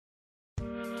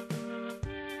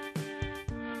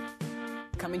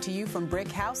Coming to you from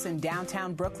Brick House in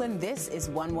downtown Brooklyn, this is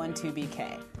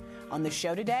 112BK. On the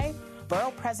show today,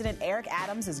 Borough President Eric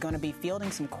Adams is going to be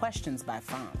fielding some questions by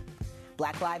phone.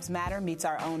 Black Lives Matter meets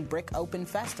our own Brick Open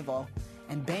Festival,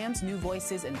 and BAM's New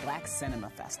Voices in Black Cinema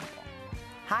Festival.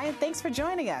 Hi, and thanks for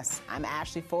joining us. I'm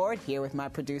Ashley Ford, here with my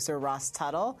producer, Ross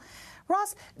Tuttle.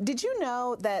 Ross, did you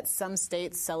know that some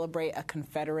states celebrate a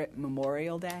Confederate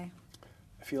Memorial Day?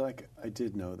 I feel like I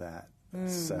did know that.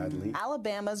 Sadly.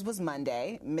 Alabama's was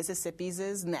Monday. Mississippi's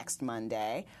is next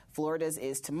Monday. Florida's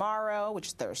is tomorrow, which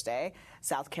is Thursday.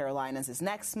 South Carolina's is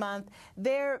next month.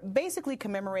 They're basically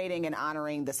commemorating and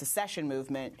honoring the secession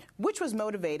movement, which was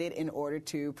motivated in order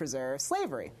to preserve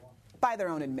slavery, by their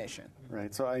own admission.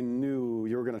 Right. So I knew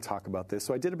you were going to talk about this.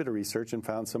 So I did a bit of research and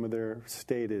found some of their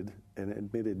stated and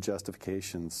admitted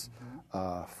justifications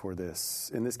for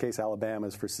this. In this case,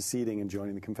 Alabama's for seceding and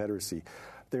joining the Confederacy.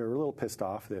 They were a little pissed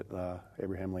off that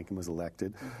Abraham Lincoln was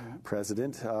elected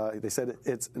president. They said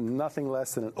it's nothing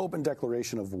less than an open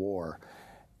declaration of war.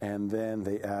 And then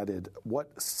they added,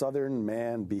 what Southern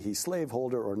man, be he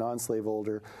slaveholder or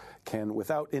non-slaveholder, can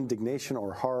without indignation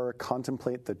or horror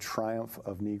contemplate the triumph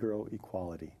of Negro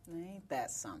equality. Ain't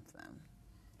that something?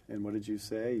 And what did you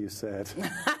say? You said...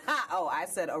 Oh, I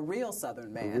said a real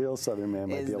Southern man. A real Southern man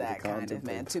might be able to contemplate. Is that kind of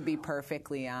man. To be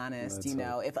perfectly honest,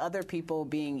 if other people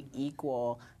being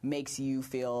equal makes you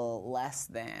feel less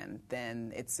than,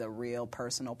 then it's a real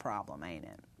personal problem, ain't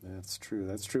it? That's true.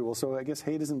 That's true. Well, so I guess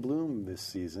hate is in bloom this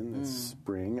season, this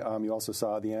spring. You also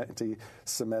saw the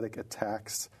anti-Semitic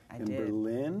attacks in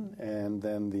Berlin, and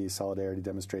then the solidarity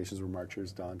demonstrations where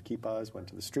marchers donned kippahs, went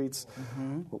to the streets.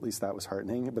 Well, at least that was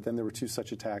heartening. But then there were two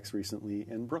such attacks recently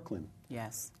in Brooklyn.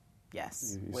 Yes.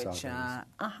 Yes. You saw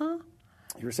those.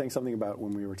 You were saying something about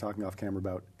when we were talking off camera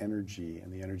about energy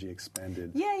and the energy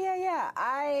expended. Yeah.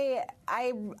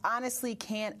 I honestly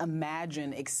can't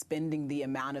imagine expending the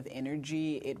amount of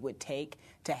energy it would take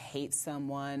to hate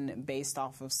someone based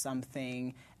off of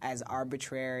something as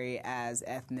arbitrary as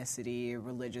ethnicity,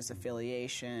 religious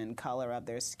affiliation, color of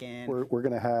their skin. We're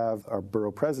going to have our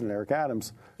borough president, Eric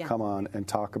Adams, come on and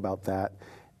talk about that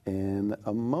in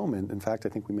a moment. In fact, I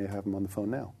think we may have him on the phone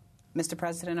now. Mr.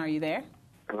 President, are you there?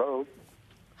 Hello.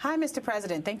 Hi, Mr.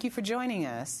 President. Thank you for joining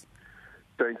us.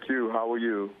 Thank you. How are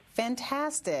you?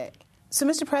 Fantastic. So,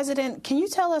 Mr. President, can you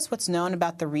tell us what's known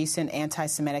about the recent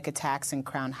anti-Semitic attacks in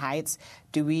Crown Heights?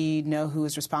 Do we know who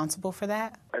is responsible for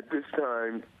that? At this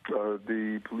time,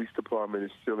 the police department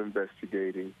is still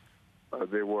investigating.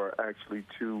 There were actually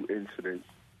two incidents.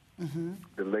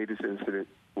 The latest incident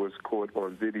was caught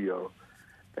on video,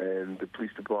 and the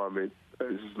police department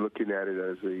is looking at it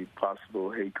as a possible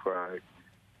hate crime.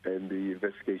 And the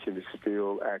investigation is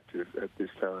still active at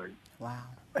this time. Wow.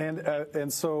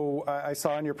 And so I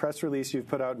saw in your press release you've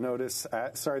put out notice.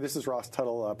 This is Ross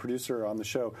Tuttle, producer on the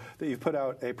show, that you've put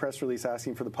out a press release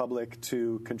asking for the public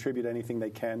to contribute anything they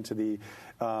can to the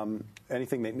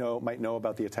anything they might know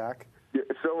about the attack. Yeah,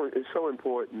 it's so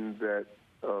important that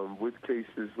with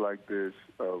cases like this,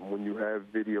 when you have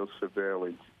video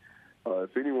surveillance,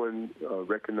 if anyone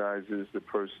recognizes the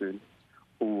person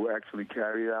who actually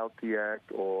carried out the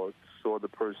act or saw the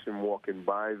person walking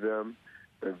by them,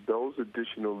 and those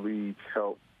additional leads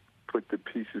help put the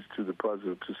pieces to the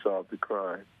puzzle to solve the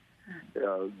crime.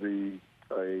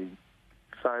 A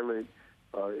silent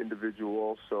individual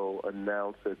also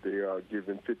announced that they are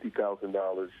giving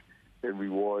 $50,000 in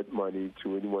reward money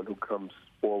to anyone who comes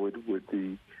forward with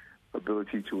the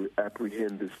ability to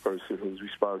apprehend this person who's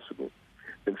responsible.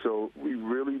 And so we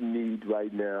really need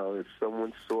right now, if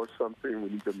someone saw something, we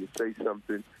need them to say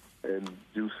something and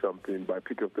do something by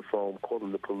picking up the phone,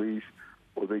 calling the police,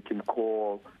 or they can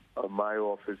call my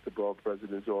office, the borough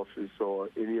president's office, or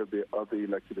any of the other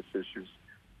elected officials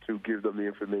to give them the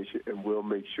information, and we'll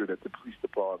make sure that the police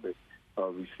department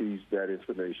receives that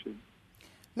information.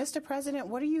 Mr. President,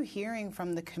 what are you hearing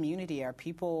from the community? Are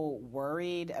people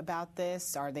worried about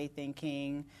this? Are they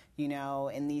thinking,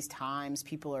 in these times,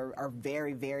 people are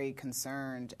very, very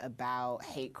concerned about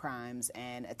hate crimes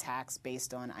and attacks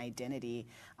based on identity.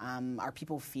 Are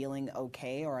people feeling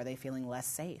okay, or are they feeling less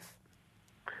safe?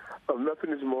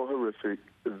 Nothing is more horrific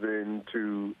than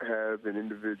to have an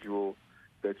individual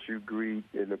that you greet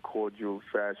in a cordial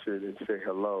fashion and say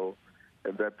hello,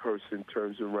 and that person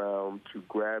turns around to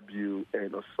grab you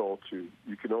and assault you.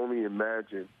 You can only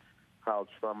imagine how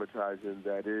traumatizing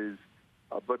that is.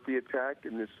 But the attack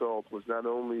and the assault was not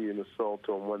only an assault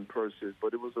on one person,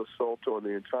 but it was an assault on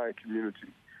the entire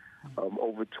community.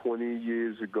 Over 20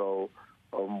 years ago,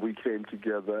 we came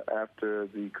together after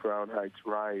the Crown Heights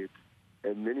riots,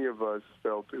 and many of us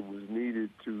felt it was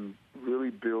needed to really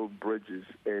build bridges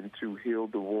and to heal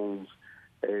the wounds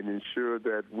and ensure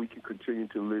that we can continue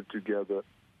to live together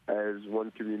as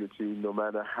one community, no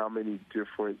matter how many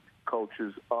different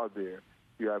cultures are there.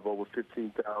 You have over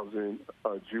 15,000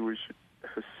 Jewish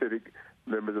Hasidic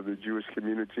members of the Jewish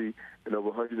community and over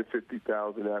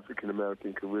 150,000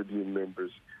 African-American Caribbean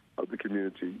members of the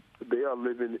community. They are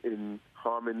living in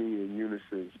harmony and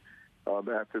unison.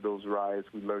 After those riots,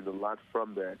 we learned a lot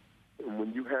from that. And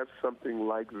when you have something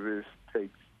like this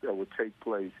that would take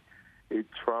place, it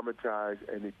traumatized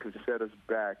and it could set us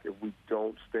back if we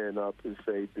don't stand up and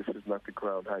say, this is not the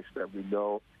Crown Heights that we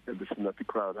know, and this is not the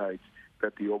Crown Heights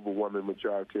that the overwhelming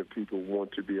majority of people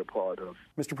want to be a part of.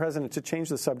 Mr. President, to change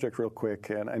the subject real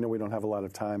quick, and I know we don't have a lot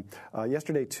of time,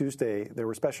 yesterday, Tuesday, there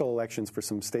were special elections for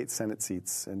some state Senate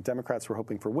seats, and Democrats were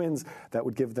hoping for wins that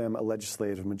would give them a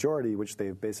legislative majority, which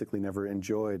they've basically never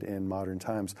enjoyed in modern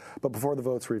times. But before the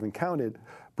votes were even counted,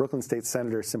 Brooklyn State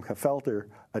Senator Simcha Felter,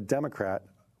 a Democrat,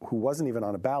 who wasn't even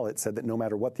on a ballot, said that no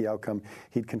matter what the outcome,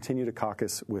 he'd continue to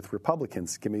caucus with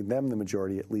Republicans, giving them the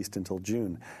majority at least until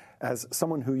June. As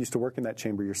someone who used to work in that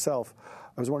chamber yourself,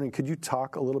 I was wondering, could you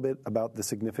talk a little bit about the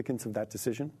significance of that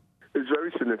decision? It's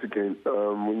very significant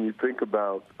when you think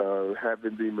about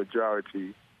having the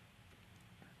majority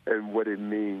and what it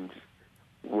means.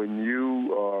 When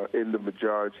you are in the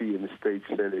majority in the state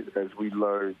Senate, as we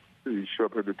learned the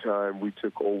short period of time we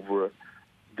took over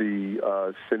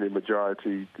the Senate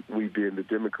majority, we being the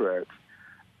Democrats,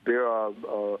 there are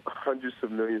hundreds of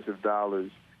millions of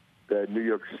dollars that New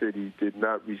York City did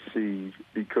not receive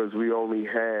because we only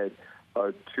had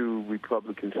two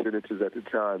Republican senators at the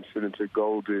time, Senator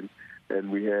Golden,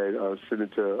 and we had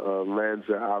Senator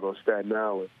Lanza out on Staten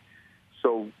Island.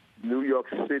 So New York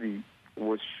City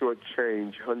was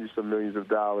shortchanged hundreds of millions of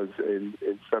dollars, and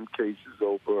in some cases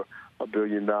over $1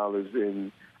 billion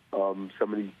in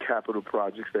some of these capital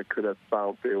projects that could have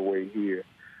found their way here.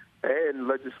 And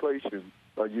legislation.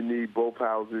 You need both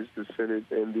houses, the Senate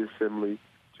and the Assembly,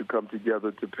 to come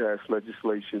together to pass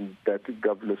legislation that the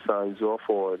governor signs off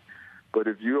on. But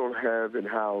if you don't have a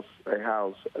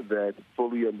house that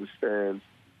fully understands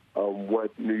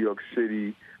what New York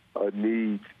City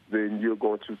needs, then you're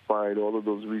going to find all of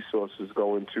those resources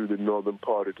going to the northern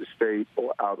part of the state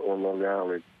or out on Long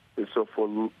Island. And so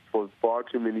for far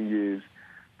too many years,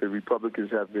 the Republicans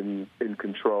have been in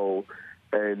control.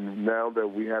 And now that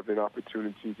we have an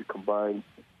opportunity to combine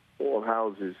all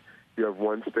houses, you have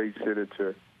one state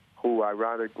senator who,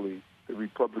 ironically, the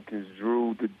Republicans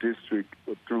drew the district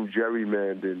through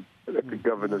gerrymandering that the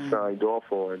governor signed off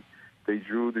on. They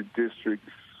drew the district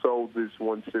so this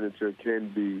one senator can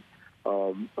be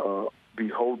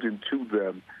beholden to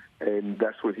them, and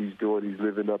that's what he's doing. He's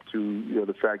living up to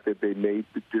the fact that they made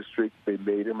the district, they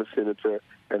made him a senator,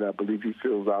 and I believe he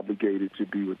feels obligated to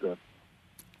be with them.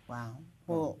 Wow.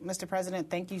 Well, Mr. President,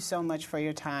 thank you so much for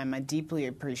your time. I deeply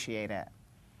appreciate it.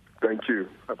 Thank you.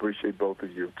 I appreciate both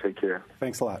of you. Take care.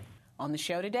 Thanks a lot. On the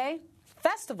show today,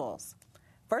 festivals.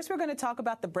 First, we're going to talk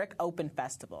about the Brick Open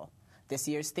Festival. This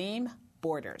year's theme,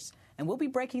 borders. And we'll be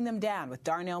breaking them down with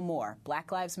Darnell Moore,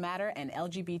 Black Lives Matter and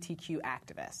LGBTQ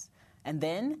activist. And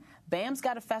then, BAM's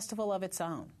got a festival of its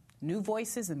own. New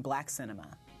voices in black cinema.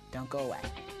 Don't go away.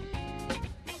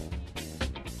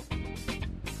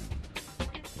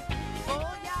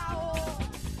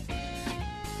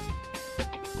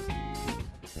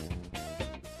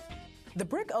 The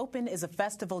Brick Open is a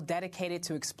festival dedicated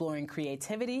to exploring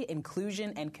creativity,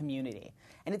 inclusion, and community,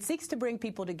 and it seeks to bring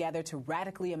people together to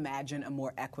radically imagine a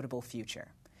more equitable future.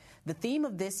 The theme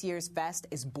of this year's fest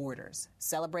is Borders,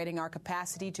 celebrating our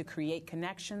capacity to create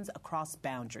connections across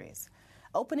boundaries.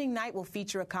 Opening night will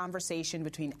feature a conversation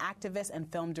between activist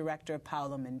and film director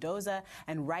Paulo Mendoza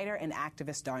and writer and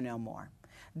activist Darnell Moore.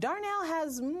 Darnell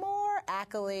has more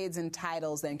accolades and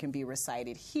titles than can be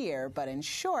recited here, but in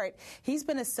short, he's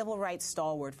been a civil rights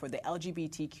stalwart for the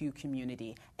LGBTQ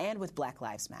community and with Black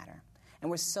Lives Matter. And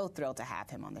we're so thrilled to have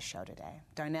him on the show today.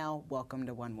 Darnell, welcome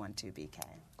to 112BK.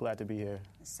 Glad to be here.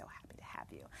 So happy to have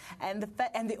you.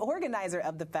 And the organizer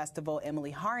of the festival,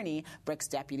 Emily Harney, Brick's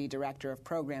Deputy Director of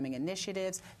Programming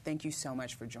Initiatives, thank you so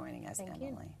much for joining us, Thank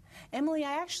Emily. you. Emily,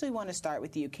 I actually want to start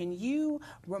with you. Can you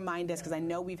remind us, because I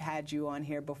know we've had you on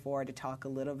here before to talk a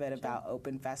little bit about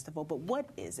Open Festival, but what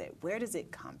is it? Where does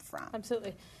it come from?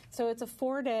 Absolutely. So it's a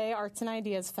 4-day Arts and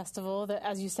Ideas Festival that,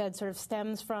 as you said, sort of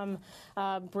stems from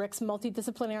Brick's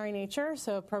multidisciplinary nature,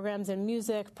 so programs in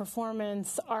music,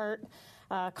 performance, art,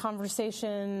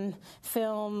 conversation,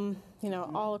 film,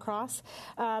 all across.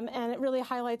 And it really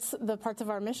highlights the parts of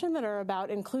our mission that are about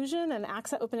inclusion and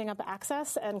opening up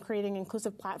access and creating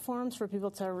inclusive platforms for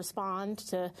people to respond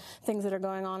to things that are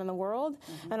going on in the world,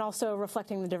 and also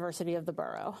reflecting the diversity of the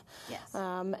borough. Yes.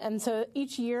 And so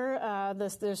each year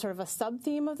there's sort of a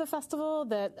sub-theme of the festival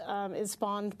that is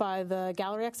spawned by the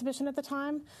gallery exhibition at the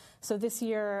time. So this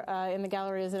year in the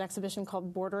gallery is an exhibition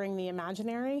called Bordering the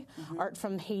Imaginary, art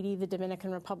from Haiti, the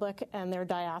Dominican Republic, and their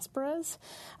diasporas.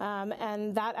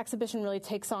 And that exhibition really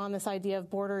takes on this idea of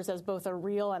borders as both a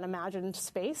real and imagined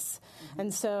space.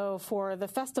 And so for the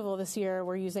festival this year,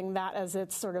 we're using that as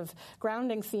its sort of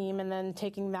grounding theme, and then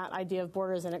taking that idea of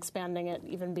borders and expanding it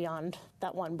even beyond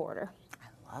that one border.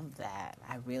 Love that.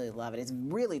 I really love it. It's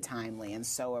really timely and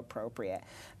so appropriate.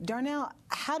 Darnell,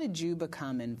 how did you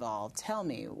become involved? Tell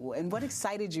me, and what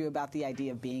excited you about the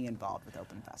idea of being involved with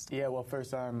Open Festival? Yeah, well,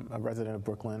 first, I'm a resident of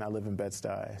Brooklyn. I live in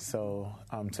Bed-Stuy. So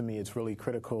to me, it's really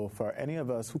critical for any of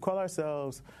us who call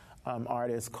ourselves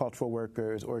artists, cultural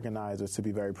workers, organizers, to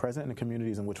be very present in the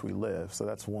communities in which we live. So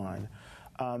that's one.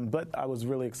 But I was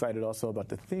really excited also about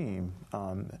the theme.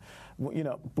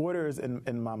 Borders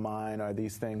in my mind are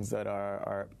these things that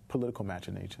are political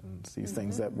machinations, these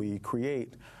things that we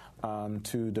create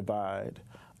to divide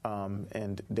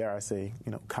and, dare I say,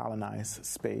 colonize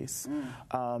space.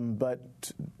 But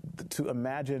to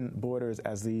imagine borders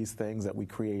as these things that we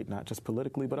create, not just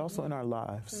politically, but also in our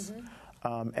lives,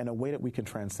 and a way that we can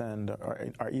transcend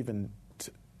or even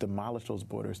demolish those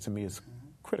borders, to me, is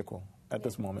critical at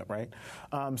this moment, right?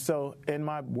 So in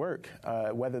my work,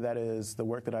 whether that is the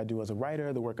work that I do as a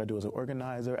writer, the work I do as an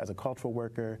organizer, as a cultural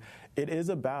worker, it is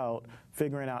about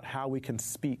figuring out how we can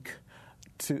speak,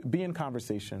 to be in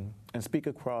conversation and speak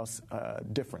across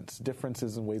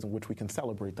differences in ways in which we can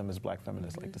celebrate them, as Black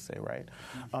feminists like to say, right?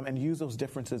 And use those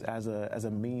differences as a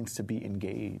means to be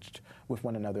engaged with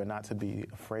one another, not to be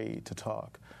afraid to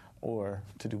talk or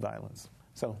to do violence.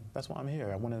 So that's why I'm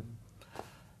here. I want to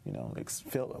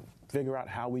figure out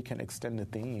how we can extend the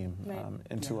theme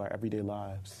into our everyday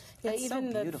lives. Yeah, that's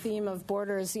even so the theme of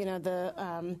borders,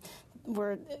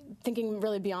 we're thinking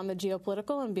really beyond the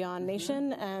geopolitical and beyond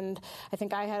nation. And I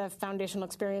think I had a foundational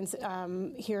experience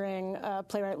hearing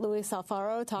playwright Louis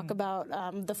Alfaro talk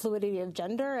about the fluidity of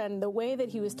gender, and the way that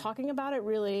he was talking about it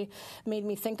really made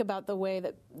me think about the way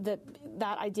that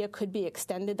idea could be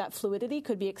extended, that fluidity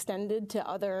could be extended to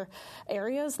other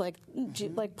areas like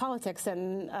politics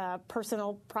and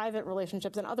personal, private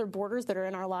relationships and other borders that are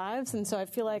in our lives. And so I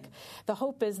feel like the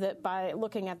hope is that by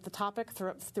looking at the topic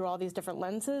through all these different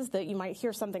lenses, that you might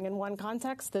hear something in one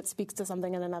context that speaks to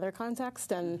something in another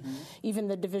context, and even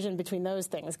the division between those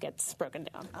things gets broken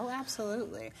down. Oh,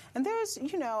 absolutely. And there's,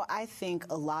 I think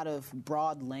a lot of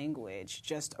broad language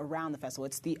just around the festival.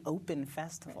 It's the Open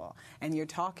Festival, and you're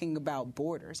talking about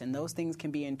borders, and those things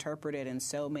can be interpreted in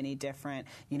so many different,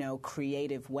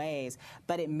 creative ways.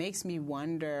 But it makes me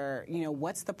wonder,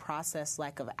 what's the process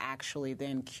like of actually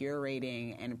then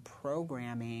curating and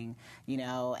programming,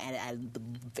 at a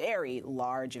very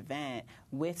large event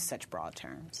with such broad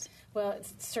terms? Well,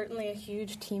 it's certainly a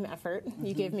huge team effort.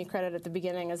 You gave me credit at the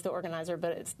beginning as the organizer,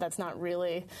 but that's not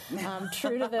really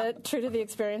true to the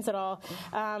experience at all.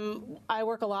 I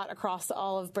work a lot across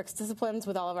all of BRIC's disciplines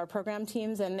with all of our program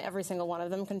teams, and every single one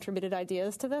of them contributed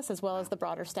ideas to this, as well as the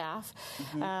broader staff.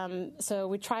 So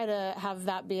we try to have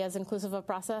that be as inclusive a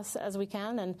process as we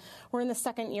can, and we're in the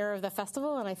second year of the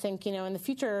festival, and I think in the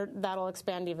future that'll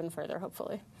expand even further,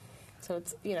 hopefully. So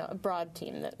it's a broad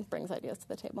team that brings ideas to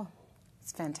the table.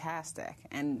 It's fantastic.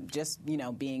 And just,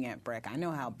 being at BRIC, I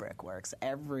know how BRIC works.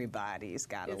 Everybody's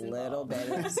got a little bit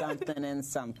of something and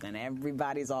something.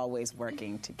 Everybody's always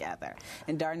working together.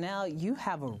 And Darnell, you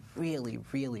have a really,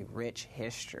 really rich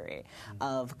history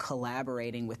of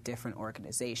collaborating with different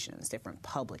organizations, different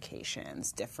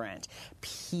publications, different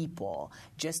people,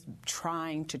 just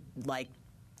trying to,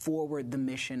 forward the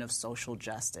mission of social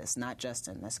justice, not just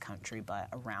in this country, but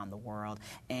around the world,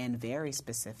 and very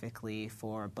specifically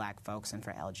for Black folks and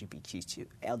for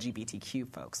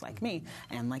LGBTQ folks like me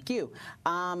and like you,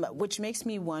 which makes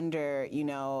me wonder,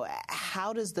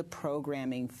 how does the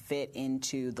programming fit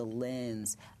into the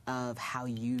lens of how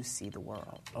you see the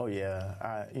world? Oh,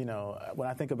 yeah. When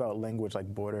I think about language like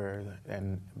borders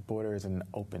and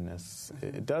openness,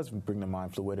 it does bring to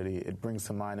mind fluidity. It brings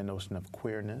to mind the notion of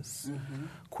queerness.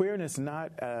 Queerness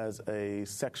not as a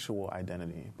sexual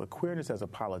identity, but queerness as a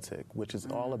politic, which is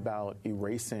all about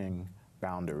erasing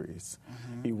boundaries,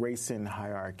 erasing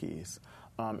hierarchies.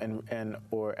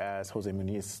 Or as Jose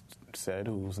Muniz said,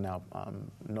 who's now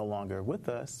no longer with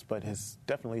us, but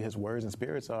definitely his words and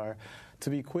spirits are, to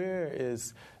be queer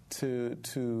is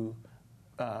to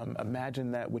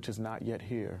imagine that which is not yet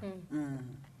here,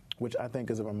 which I think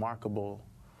is a remarkable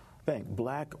thing.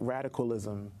 Black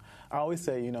radicalism, I always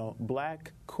say,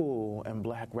 black cool and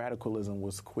black radicalism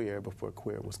was queer before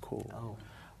queer was cool. Oh.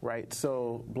 Right?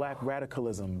 So black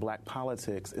radicalism, black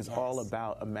politics is all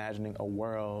about imagining a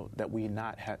world that we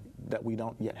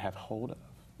don't yet have hold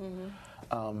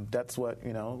of. That's what,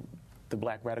 the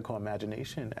black radical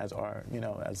imagination as our,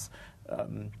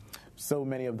 so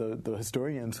many of the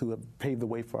historians who have paved the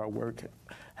way for our work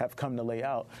have come to lay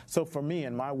out. So for me,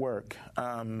 in my work,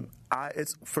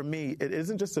 it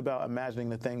isn't just about imagining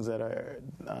the things that are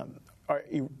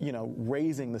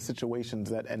raising the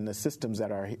situations and the systems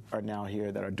that are now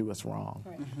here that do us wrong.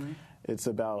 Right. Mm-hmm. It's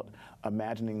about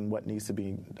imagining what needs to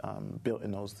be built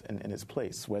in its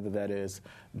place, whether that is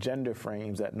gender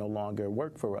frames that no longer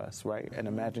work for us, right? And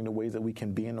imagining the ways that we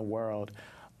can be in the world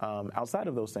outside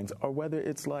of those things, or whether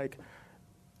it's like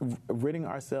ridding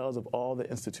ourselves of all the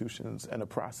institutions and the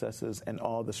processes and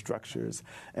all the structures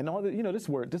and all the,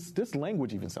 this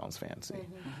language even sounds fancy,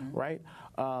 right?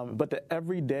 But the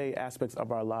everyday aspects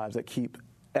of our lives that keep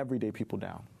everyday people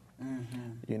down.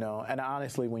 And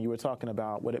honestly, when you were talking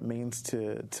about what it means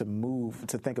to move,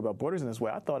 to think about borders in this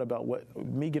way, I thought about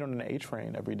me getting on an A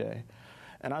train every day.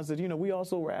 And I said, we all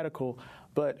so radical,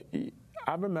 but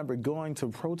I remember going to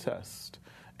protest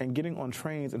and getting on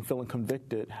trains and feeling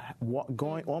convicted,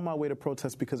 going on my way to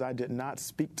protest because I did not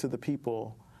speak to the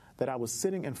people that I was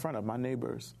sitting in front of, my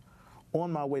neighbors,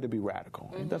 on my way to be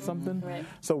radical. Ain't that something? Right.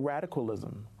 So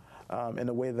radicalism, in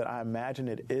the way that I imagine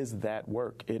it, is that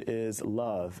work. It is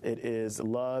love.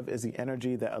 Love is the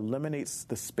energy that eliminates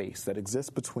the space that exists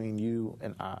between you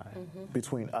and I,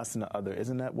 between us and the other.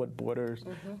 Isn't that what borders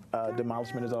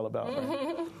demolishment is all about?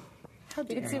 Right?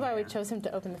 You can see why we chose him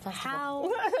to open the festival. How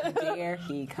dare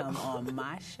he come on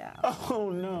my show? Oh,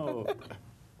 no.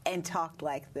 And talk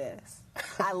like this.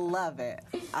 I love it.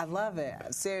 I love it.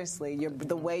 Seriously,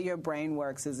 the way your brain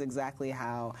works is exactly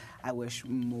how I wish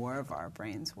more of our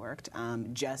brains worked,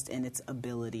 just in its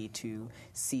ability to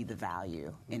see the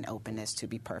value in openness, to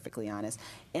be perfectly honest.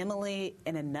 Emily,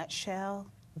 in a nutshell,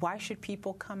 why should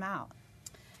people come out?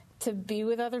 To be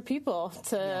with other people,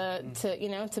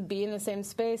 to be in the same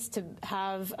space, to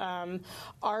have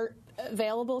art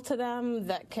available to them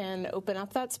that can open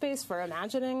up that space for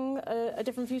imagining a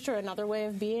different future, another way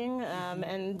of being,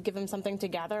 and give them something to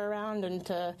gather around and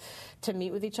to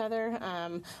meet with each other.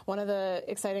 One of the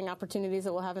exciting opportunities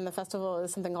that we'll have in the festival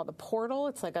is something called the Portal.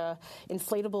 It's like a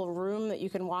inflatable room that you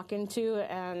can walk into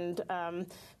and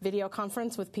video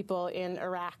conference with people in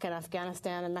Iraq and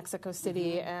Afghanistan and Mexico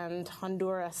City and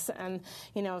Honduras. And,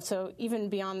 so even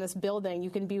beyond this building, you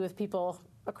can be with people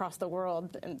across the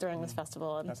world during this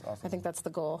festival. And that's awesome. I think that's the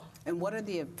goal. And what are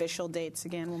the official dates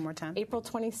again, one more time? April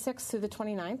 26th through the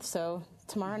 29th, so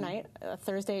tomorrow night,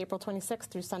 Thursday, April 26th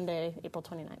through Sunday, April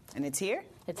 29th. And it's here?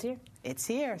 It's here. It's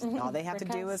here. All they have to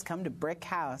do is come to Brick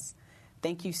House.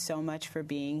 Thank you so much for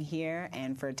being here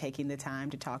and for taking the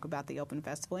time to talk about the Open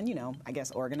Festival and, I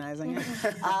guess, organizing it.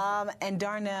 And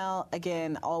Darnell,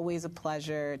 again, always a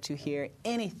pleasure to hear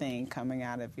anything coming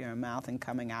out of your mouth and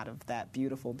coming out of that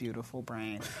beautiful, beautiful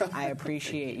brain. I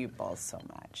appreciate you both so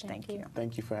much. Thank you.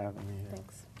 Thank you for having me.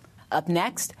 Thanks. Up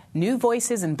next, new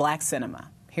voices in Black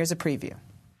cinema. Here's a preview.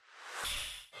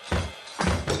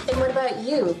 And what about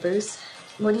you, Bruce?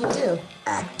 What do you do?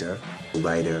 Actor,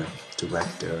 writer,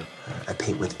 director. I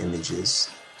paint with images.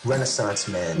 Renaissance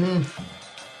man.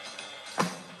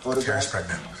 Karen's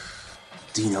pregnant.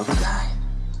 Do you know the guy?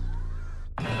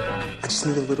 I just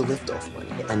need a little liftoff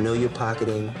money. I know you're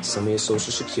pocketing some of your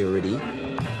Social Security.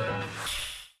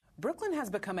 Brooklyn has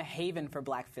become a haven for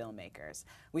Black filmmakers.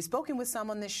 We've spoken with some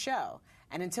on this show,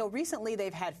 and until recently,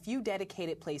 they've had few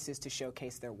dedicated places to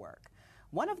showcase their work.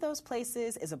 One of those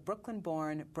places is a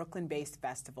Brooklyn-born, Brooklyn-based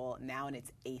festival now in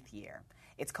its 8th year.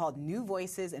 It's called New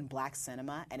Voices in Black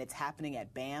Cinema, and it's happening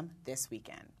at BAM this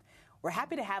weekend. We're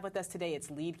happy to have with us today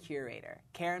its lead curator,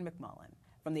 Karen McMullen.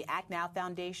 From the Act Now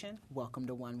Foundation, welcome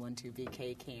to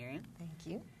 112BK, Karen. Thank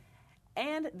you.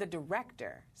 And the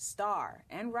director, star,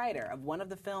 and writer of one of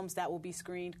the films that will be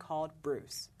screened called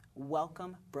Bruce.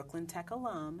 Welcome, Brooklyn Tech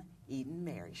alum, Eden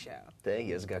Marichaux. Thank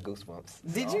you. I just got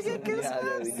goosebumps. Did you get goosebumps? Yeah, I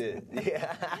really did.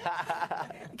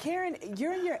 Yeah. Karen,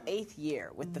 you're in your 8th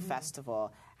year with the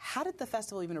festival. How did the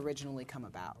festival even originally come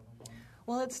about?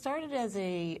 Well, it started as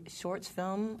a shorts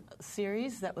film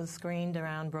series that was screened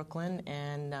around Brooklyn,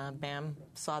 and BAM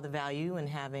saw the value in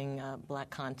having Black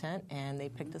content, and they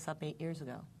picked us up 8 years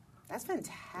ago. That's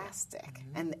fantastic.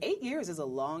 And 8 years is a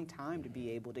long time to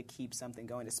be able to keep something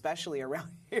going, especially around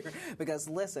here. Because,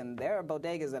 listen, there are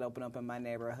bodegas that open up in my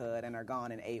neighborhood and are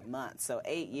gone in 8 months. So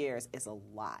 8 years is a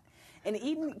lot. And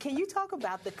Eden, can you talk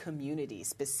about the community,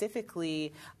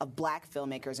 specifically of Black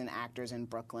filmmakers and actors in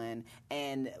Brooklyn,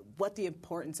 and what the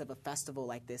importance of a festival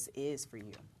like this is for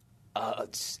you?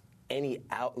 Any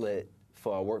outlet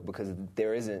for our work, because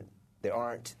there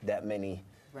aren't that many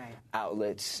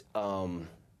outlets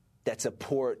that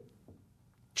support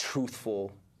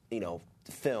truthful,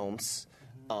 films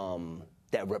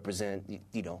that represent,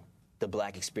 the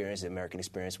Black experience, the American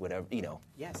experience, whatever,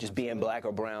 just being Black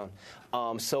or brown.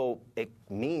 So it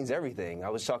means everything. I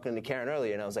was talking to Karen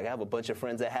earlier, and I was like, I have a bunch of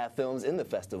friends that have films in the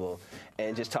festival,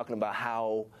 and just talking about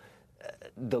how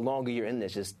the longer you're in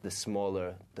this, just the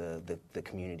smaller the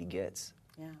community gets.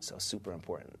 Yeah. So super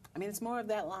important. I mean, it's more of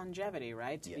that longevity,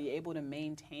 right? To be able to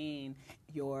maintain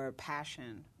your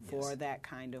passion for that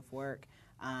kind of work.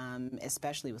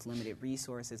 Especially with limited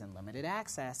resources and limited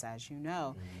access, as you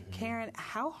know. Karen,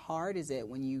 how hard is it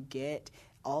when you get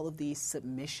all of these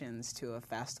submissions to a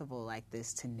festival like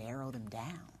this to narrow them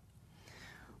down?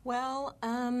 Well,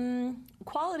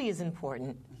 quality is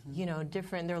important. There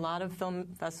are a lot of film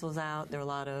festivals out. There are a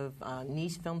lot of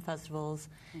niche film festivals,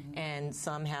 and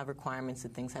some have requirements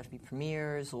that things have to be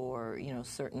premieres or,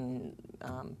 certain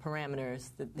parameters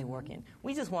that they work in.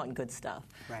 We just want good stuff.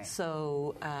 Right.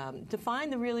 So to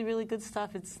find the really, really good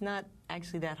stuff, it's not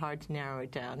actually that hard to narrow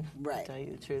it down, to tell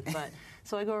you the truth. But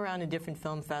so I go around to different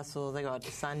film festivals. I go out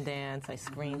to Sundance. I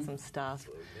screen some stuff.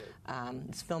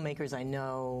 It's filmmakers I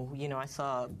know. I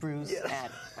saw Bruce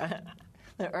at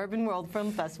the Urban World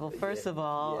Film Festival, first of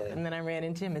all, and then I ran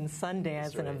into him in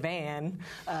Sundance in a van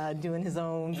doing his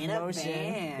own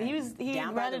promotion. He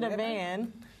rented a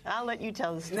van. I'll let you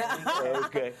tell the story.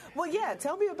 Okay. Well,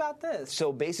 tell me about this.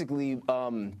 So basically,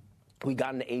 we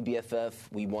got into ABFF.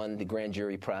 We won the Grand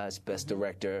Jury Prize, Best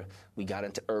Director. We got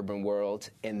into Urban World,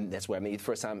 and that's where I made it the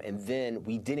first time. And then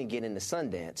we didn't get into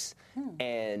Sundance,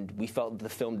 and we felt the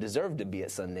film deserved to be at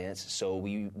Sundance. So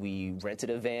we rented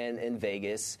a van in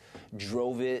Vegas,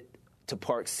 drove it to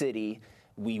Park City.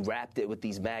 We wrapped it with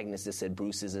these magnets that said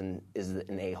Bruce is an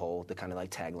a-hole, the kind of like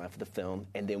tagline for the film.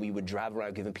 And then we would drive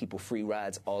around giving people free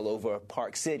rides all over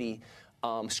Park City,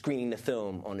 screening the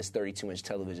film on this 32-inch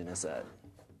television inside.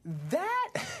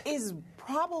 That is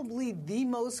probably the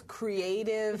most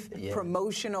creative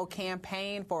promotional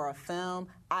campaign for a film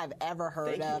I've ever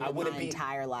heard of in my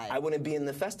entire life. I wouldn't be in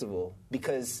the festival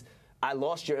because I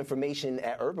lost your information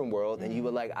at Urban World, and you were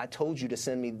like, I told you to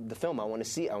send me the film. I want to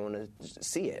see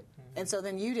it. And so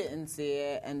then you didn't see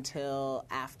it until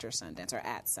after Sundance or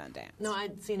at Sundance. No,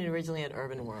 I'd seen it originally at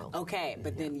Urban World. Okay,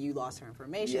 but then you lost her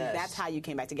information. Yes. That's how you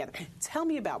came back together. Tell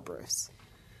me about Bruce.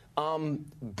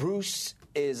 Bruce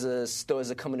is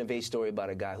a coming-of-age story about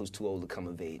a guy who's too old to come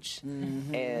of age.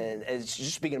 And it's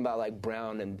just speaking about, like,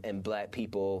 brown and Black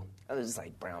people, just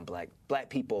like brown, Black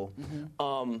people,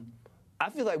 I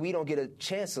feel like we don't get a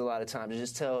chance a lot of times to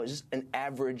just tell just an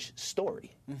average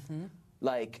story.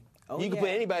 Like, you can put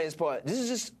anybody in this part. This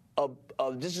is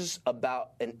just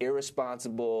about an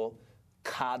irresponsible,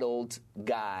 coddled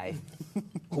guy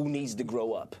who needs to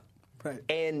grow up. Right.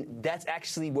 And that's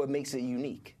actually what makes it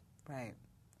unique. Right.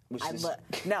 I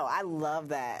love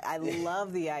that. I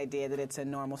love the idea that it's a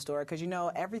normal story because,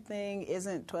 everything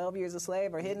isn't 12 Years a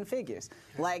Slave or Hidden Figures.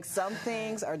 Like, some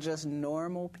things are just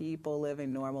normal people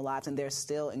living normal lives, and they're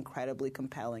still incredibly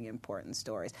compelling, important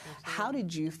stories. Absolutely. How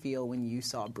did you feel when you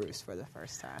saw Bruce for the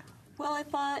first time? Well, I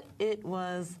thought it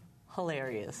was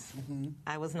hilarious.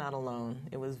 I was not alone.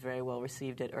 It was very well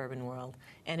received at Urban World.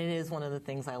 And it is one of the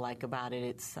things I like about it.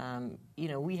 It's,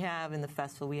 we have in the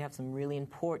festival, we have some really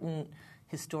important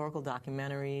historical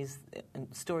documentaries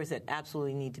and stories that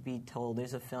absolutely need to be told.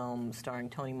 There's a film starring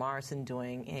Toni Morrison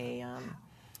doing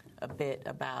a bit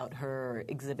about her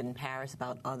exhibit in Paris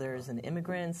about others and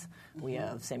immigrants. We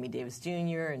have Sammy Davis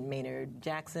Jr. and Maynard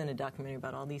Jackson, a documentary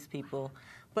about all these people,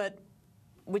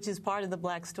 which is part of the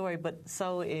Black story, but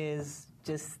so is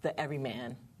just the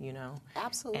everyman,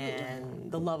 Absolutely. And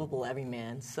the lovable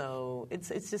everyman. So it's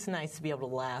just nice to be able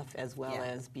to laugh as well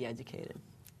as be educated.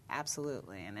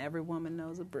 Absolutely, and every woman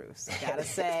knows a Bruce. Gotta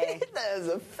say, that is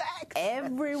a fact.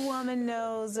 Every woman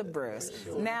knows a Bruce.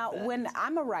 Now, when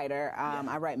I'm a writer,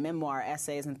 I write memoir,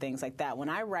 essays, and things like that. When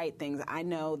I write things, I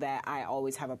know that I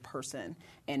always have a person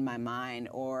in my mind,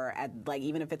 or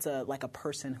even if it's a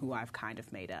person who I've kind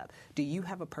of made up. Do you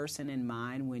have a person in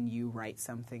mind when you write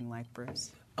something like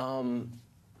Bruce?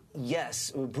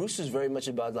 Yes, Bruce is very much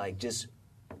about just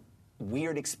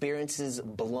weird experiences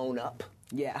blown up.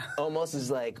 Yeah. Almost as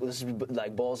like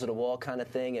balls to the wall kind of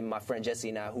thing. And my friend Jesse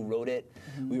and I, who wrote it,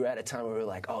 we were at a time where we were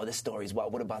like, oh, this story's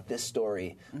wild. What about this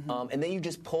story? And then you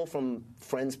just pull from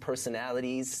friends'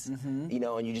 personalities, and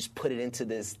you just put it into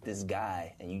this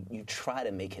guy, and you try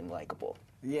to make him likable.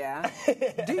 Yeah.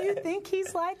 Do you think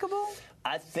he's likable?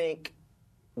 I think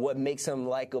what makes him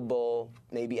likable,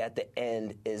 maybe at the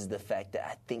end, is the fact that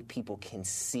I think people can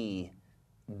see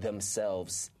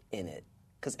themselves in it.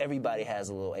 Because everybody has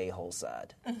a little a-hole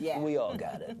side. Yeah. We all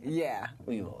got it. Yeah.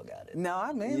 We all got it. No,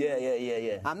 I mean.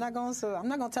 Yeah. I'm not going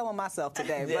to tell on myself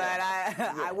today, but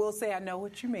I will say I know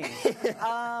what you mean.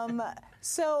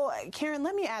 So, Karen,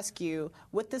 let me ask you,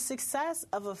 with the success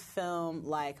of a film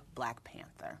like Black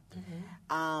Panther,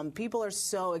 people are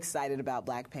so excited about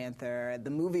Black Panther. The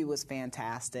movie was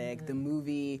fantastic. The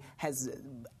movie has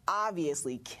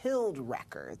obviously killed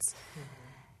records.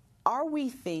 Are we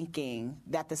thinking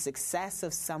that the success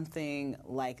of something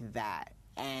like that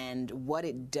and what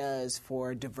it does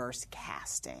for diverse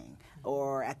casting,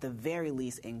 or at the very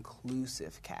least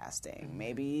inclusive casting,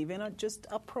 maybe even just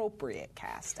appropriate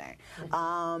casting,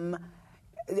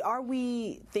 are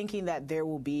we thinking that there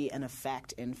will be an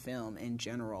effect in film in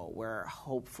general where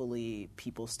hopefully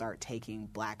people start taking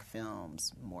black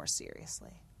films more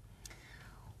seriously?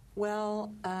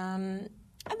 Well,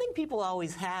 I think people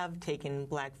always have taken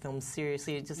black films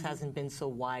seriously. It just hasn't been so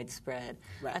widespread.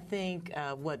 Right. I think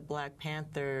what Black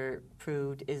Panther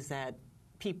proved is that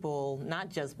people, not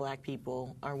just black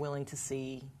people, are willing to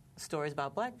see stories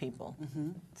about black people.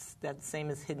 That's the same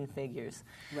as Hidden Figures.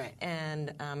 Right.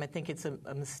 And I think it's a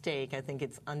mistake. I think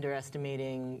it's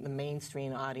underestimating the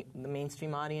mainstream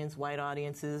audience, white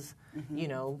audiences. You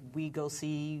know, we go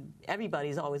see,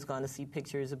 everybody's always gone to see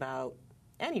pictures about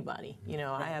anybody. You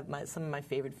know, I have some of my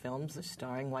favorite films are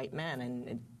starring white men,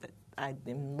 and I'm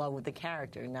in love with the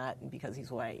character, not because he's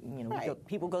white. You know,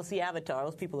 people go see Avatar.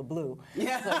 Those people are blue.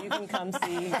 Yeah. So you can come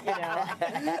see. You know,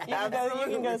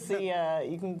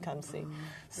 you can come see.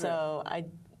 So I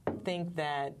think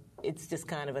that it's just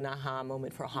kind of an aha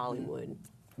moment for Hollywood.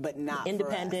 But not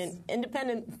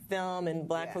independent film, and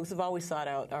black folks have always sought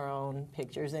out our own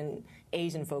pictures, and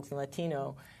Asian folks and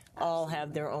Latino all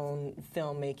have their own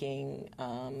filmmaking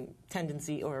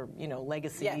tendency, or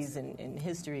legacies and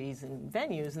histories and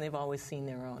venues, and they've always seen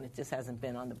their own. It just hasn't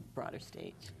been on the broader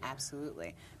stage.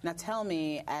 Absolutely. Now tell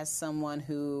me, as someone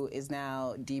who is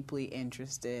now deeply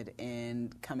interested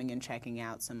in coming and checking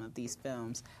out some of these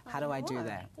films, how do I do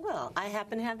that? Well, I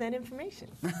happen to have that information.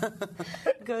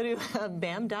 Go to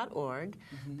bam.org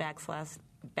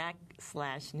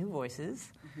 / New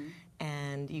Voices.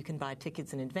 And you can buy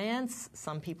tickets in advance.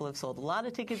 Some people have sold a lot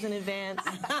of tickets in advance.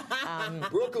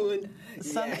 Brooklyn.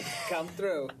 Come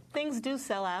through. Things do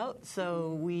sell out,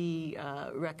 so we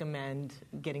recommend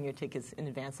getting your tickets in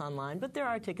advance online. But there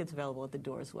are tickets available at the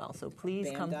door as well, so please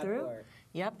come through.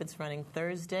 Yep, it's running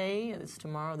Thursday. It's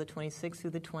tomorrow, the 26th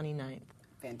through the 29th.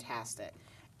 Fantastic.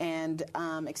 And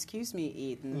excuse me,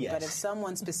 Eden, but if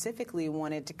someone specifically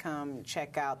wanted to come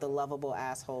check out the lovable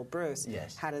asshole Bruce,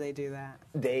 how do they do that?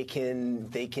 They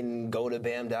can go to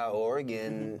bam.org,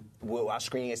 and our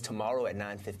screening is tomorrow at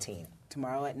 9:15.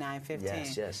 Tomorrow at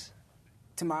 9:15. Yes.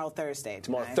 Tomorrow, Thursday.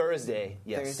 Thursday,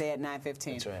 yes. Thursday at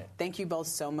 9:15. That's right. Thank you both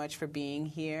so much for being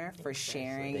here, for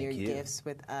sharing your gifts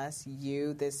with us.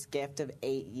 You, this gift of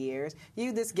 8 years.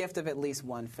 You, this gift of at least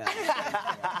one film.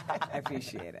 I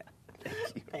appreciate it.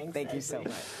 Thank you so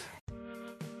much.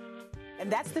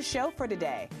 And that's the show for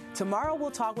today. Tomorrow we'll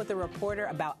talk with a reporter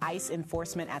about ICE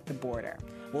enforcement at the border.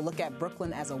 We'll look at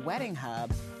Brooklyn as a wedding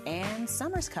hub, and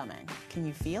summer's coming. Can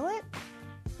you feel it?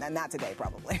 Not today,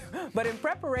 probably. But in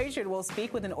preparation, we'll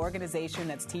speak with an organization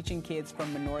that's teaching kids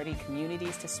from minority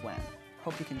communities to swim.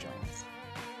 Hope you can join us.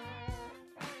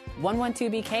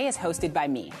 112BK is hosted by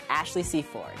me, Ashley C.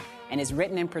 Ford, and is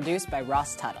written and produced by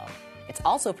Ross Tuttle. It's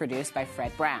also produced by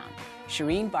Fred Brown,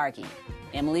 Shireen Bargi,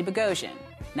 Emily Bogosian,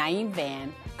 Naeem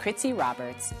Van, Kritzy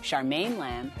Roberts, Charmaine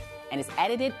Lamb, and is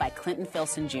edited by Clinton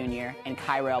Filson Jr. and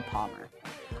Kyrell Palmer.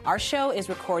 Our show is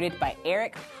recorded by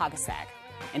Eric Hagasak,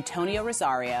 Antonio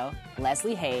Rosario,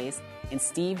 Leslie Hayes, and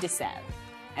Steve DeSev.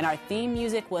 And our theme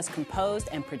music was composed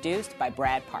and produced by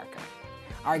Brad Parker.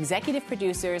 Our executive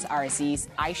producers are Aziz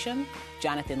Isham,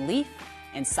 Jonathan Leaf,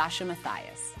 and Sasha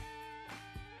Matthias.